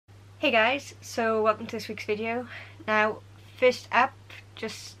Hey guys, so welcome to this week's video. Now, first up,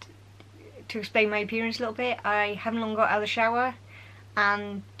 just to explain my appearance a little bit, I haven't long got out of the shower,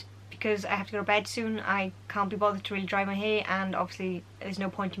 and because I have to go to bed soon, I can't be bothered to really dry my hair, and obviously there's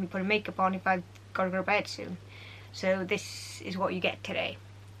no point in me putting makeup on if I've got to go to bed soon. So this is what you get today.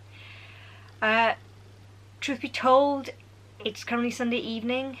 Truth be told, it's currently Sunday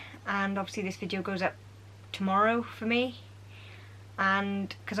evening, and obviously this video goes up tomorrow for me.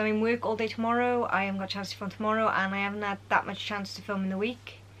 And because I'm in work all day tomorrow, I haven't got a chance to film tomorrow, and I haven't had that much chance to film in the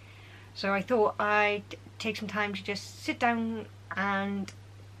week. So I thought I'd take some time to just sit down and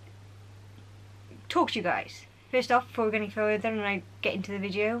talk to you guys. First off, before we go any further and I get into the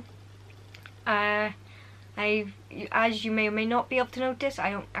video, as you may or may not be able to notice, I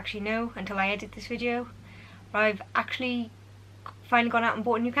don't actually know until I edit this video, but I've actually finally gone out and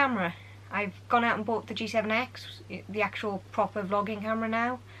bought a new camera. I've gone out and bought the G7X, the actual proper vlogging camera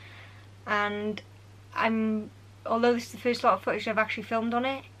now, and although this is the first lot of footage I've actually filmed on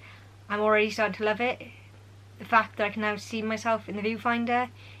it, I'm already starting to love it. The fact that I can now see myself in the viewfinder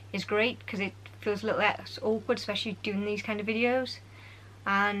is great because it feels a little less awkward, especially doing these kind of videos,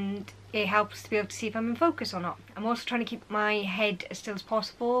 and it helps to be able to see if I'm in focus or not. I'm also trying to keep my head as still as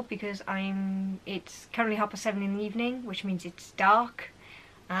possible because it's currently 7:30 in the evening, which means it's dark.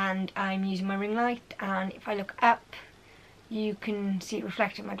 And I'm using my ring light, and if I look up you can see it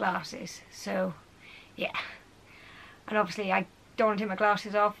reflected in my glasses, so yeah. And obviously I don't want to take my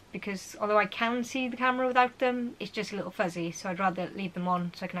glasses off because although I can see the camera without them, it's just a little fuzzy, so I'd rather leave them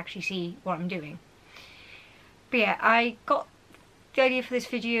on so I can actually see what I'm doing. But yeah, I got the idea for this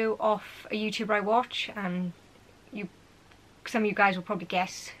video off a YouTuber I watch, and some of you guys will probably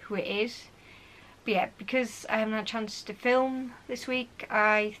guess who it is. But yeah, because I haven't had a chance to film this week,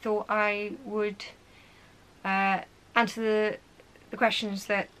 I thought I would answer the questions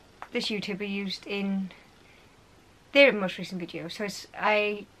that this YouTuber used in their most recent video. So it's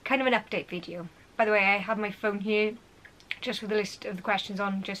kind of an update video. By the way, I have my phone here just with a list of the questions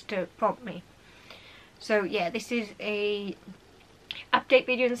on just to prompt me. So yeah, this is a update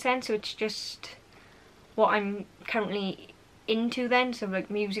video in a sense, so it's just what I'm currently into then, so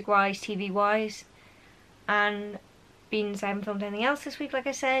like music wise, TV wise. And being as I haven't filmed anything else this week, like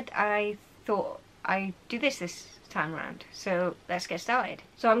I said, I thought I'd do this time around. So let's get started.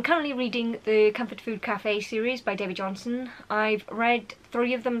 So I'm currently reading the Comfort Food Cafe series by Debbie Johnson. I've read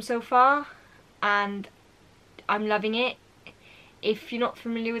 3 of them so far, and I'm loving it. If you're not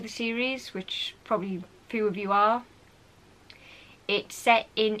familiar with the series, which probably few of you are, it's set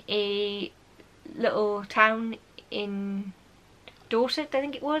in a little town in Dorset, I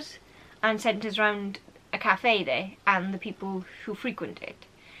think it was, and centres around a cafe there and the people who frequent it.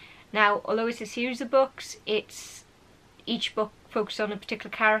 Now, although it's a series of books, each book focuses on a particular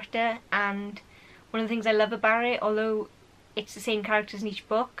character, and one of the things I love about it, although it's the same characters in each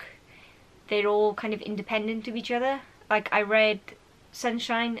book, they're all kind of independent of each other. Like I read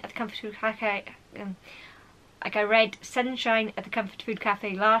Sunshine at the Comfort Food Cafe. I read Sunshine at the Comfort Food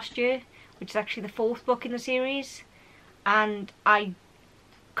Cafe last year, which is actually the 4th book in the series, and I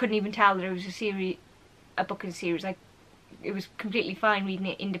couldn't even tell that it was a book in a series. Like, it was completely fine reading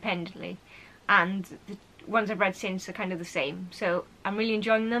it independently, and the ones I've read since are kind of the same. So I'm really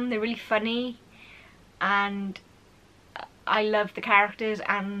enjoying them. They're really funny, and I love the characters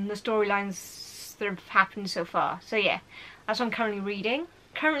and the storylines that have happened so far. So yeah, that's what I'm currently reading.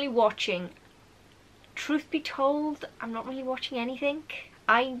 Currently watching, truth be told, I'm not really watching anything.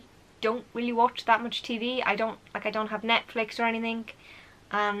 I don't really watch that much TV. I don't have Netflix or anything,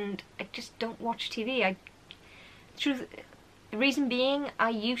 and I just don't watch TV. The reason being, I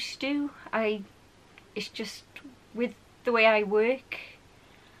used to. It's just with the way I work,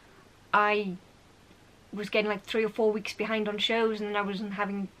 I was getting like 3 or 4 weeks behind on shows, and then I wasn't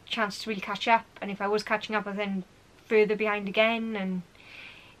having a chance to really catch up, and if I was catching up I was then further behind again, and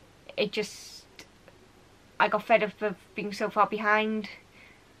I got fed up of being so far behind,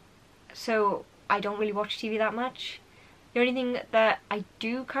 so I don't really watch TV that much. The only thing that I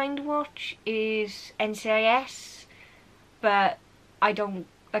do kind of watch is NCIS, but I don't,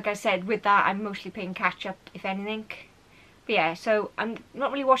 like I said, with that I'm mostly playing catch up if anything. But yeah, so I'm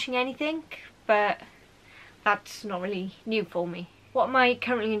not really watching anything, but that's not really new for me. What am I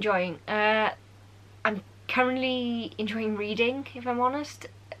currently enjoying? I'm currently enjoying reading, if I'm honest,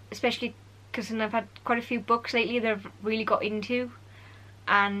 especially because I've had quite a few books lately that I've really got into,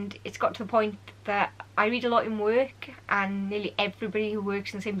 and it's got to the point that I read a lot in work, and nearly everybody who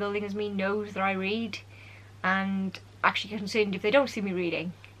works in the same building as me knows that I read, and actually concerned if they don't see me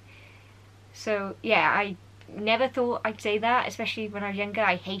reading. So yeah, never thought I'd say that, especially when I was younger.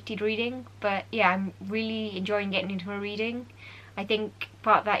 I hated reading, but yeah, I'm really enjoying getting into my reading. I think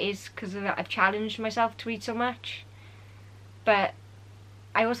part of that is because I've challenged myself to read so much, but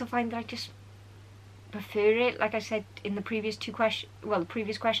I also find that I just prefer it. Like I said in the previous the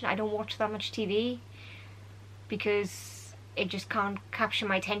previous question, I don't watch that much TV because it just can't capture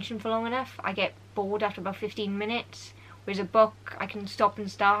my attention for long enough. I get bored after about 15 minutes, whereas a book I can stop and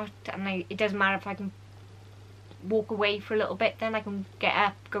start, and it doesn't matter if I can walk away for a little bit, then I can get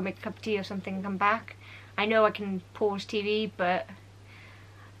up, go make a cup of tea or something and come back. I know I can pause TV, but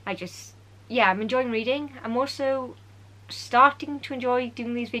I'm enjoying reading. I'm also starting to enjoy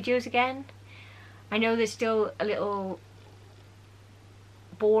doing these videos again. I know they're still a little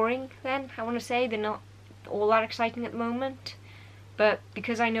boring then, I want to say. They're not all that exciting at the moment, but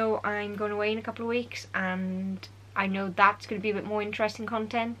because I know I'm going away in a couple of weeks and I know that's going to be a bit more interesting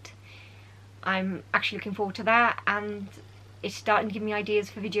content, I'm actually looking forward to that, and it's starting to give me ideas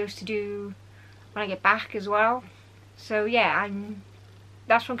for videos to do when I get back as well. So yeah,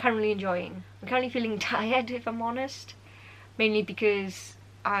 that's what I'm currently enjoying. I'm currently feeling tired, if I'm honest, mainly because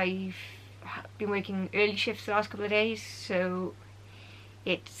I've been working early shifts the last couple of days, so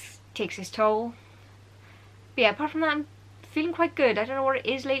it takes its toll. But yeah, apart from that, I'm feeling quite good. I don't know what it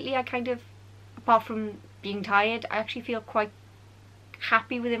is lately. I kind of, apart from being tired, I actually feel quite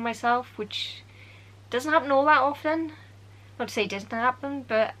happy within myself, which doesn't happen all that often. Not to say it doesn't happen,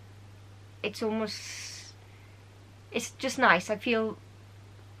 but it's just nice. I feel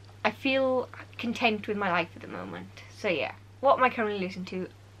content with my life at the moment. So yeah, what am I currently listening to?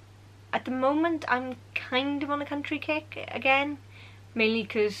 At the moment, I'm kind of on a country kick again, mainly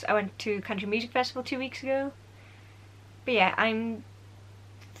because I went to Country Music Festival 2 weeks ago. But yeah,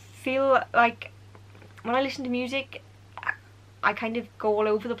 feel like when I listen to music, I kind of go all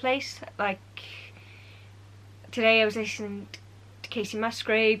over the place. Like today I was listening to Casey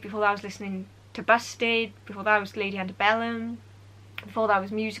Musgrave, before that I was listening to Busted, before that was Lady Antebellum, before that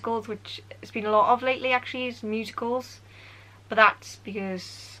was musicals, which has been a lot of lately actually, is musicals. But that's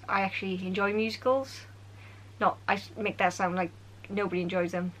because I actually enjoy musicals. Not, I make that sound like nobody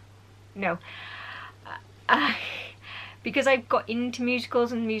enjoys them. No. Because I've got into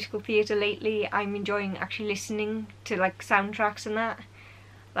musicals and musical theatre lately, I'm enjoying actually listening to like soundtracks and that.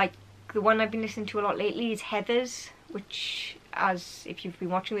 Like the one I've been listening to a lot lately is Heathers, which, as if you've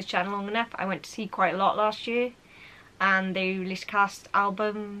been watching this channel long enough, I went to see quite a lot last year, and they released a cast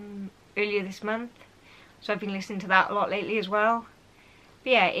album earlier this month, so I've been listening to that a lot lately as well.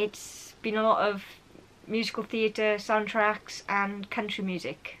 But yeah, it's been a lot of musical theatre, soundtracks and country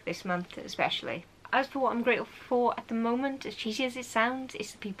music this month especially. As for what I'm grateful for at the moment, as cheesy as it sounds,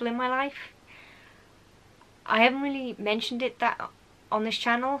 it's the people in my life. I haven't really mentioned it that on this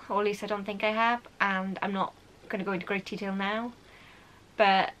channel, or at least I don't think I have, and I'm not going to go into great detail now.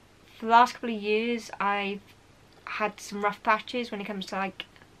 But for the last couple of years, I've had some rough patches when it comes to like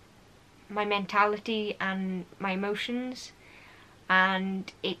my mentality and my emotions,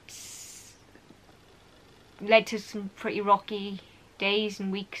 and it's led to some pretty rocky days and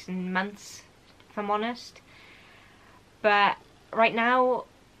weeks and months, if I'm honest. But right now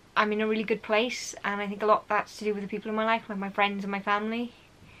I'm in a really good place, and I think a lot of that's to do with the people in my life, like my friends and my family.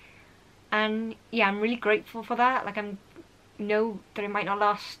 And yeah, I'm really grateful for that. Like, I know that it might not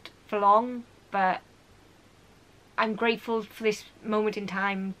last for long, but I'm grateful for this moment in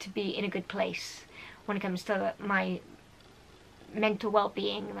time to be in a good place when it comes to my mental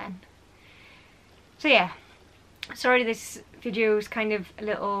well-being then. So yeah, sorry this video is kind of a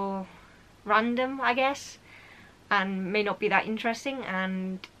little random, I guess, and may not be that interesting,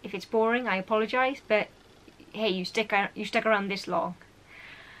 and if it's boring I apologise, but hey, you stuck around this long.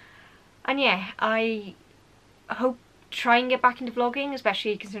 And yeah, I hope try and get back into vlogging,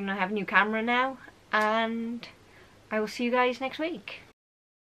 especially considering I have a new camera now, and I will see you guys next week.